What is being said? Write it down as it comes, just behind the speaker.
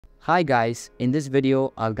Hi guys, in this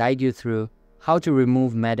video I'll guide you through how to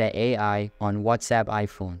remove Meta AI on WhatsApp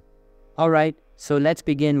iPhone. Alright, so let's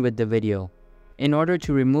begin with the video. In order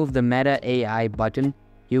to remove the Meta AI button,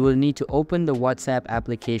 you will need to open the WhatsApp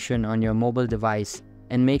application on your mobile device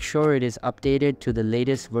and make sure it is updated to the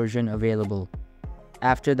latest version available.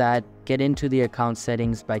 After that, get into the account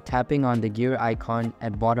settings by tapping on the gear icon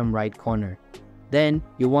at bottom right corner. Then,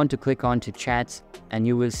 you want to click on to Chats and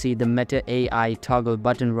you will see the Meta AI toggle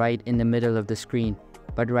button right in the middle of the screen.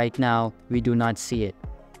 But right now, we do not see it.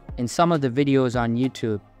 In some of the videos on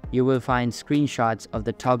YouTube, you will find screenshots of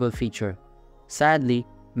the toggle feature. Sadly,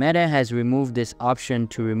 Meta has removed this option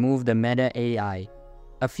to remove the Meta AI.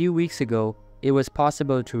 A few weeks ago, it was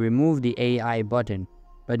possible to remove the AI button,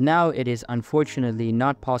 but now it is unfortunately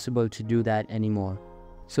not possible to do that anymore.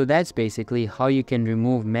 So that's basically how you can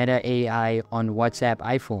remove Meta AI on WhatsApp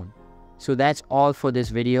iPhone. So that's all for this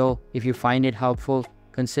video. If you find it helpful,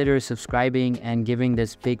 consider subscribing and giving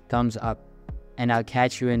this big thumbs up. And I'll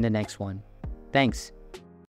catch you in the next one. Thanks.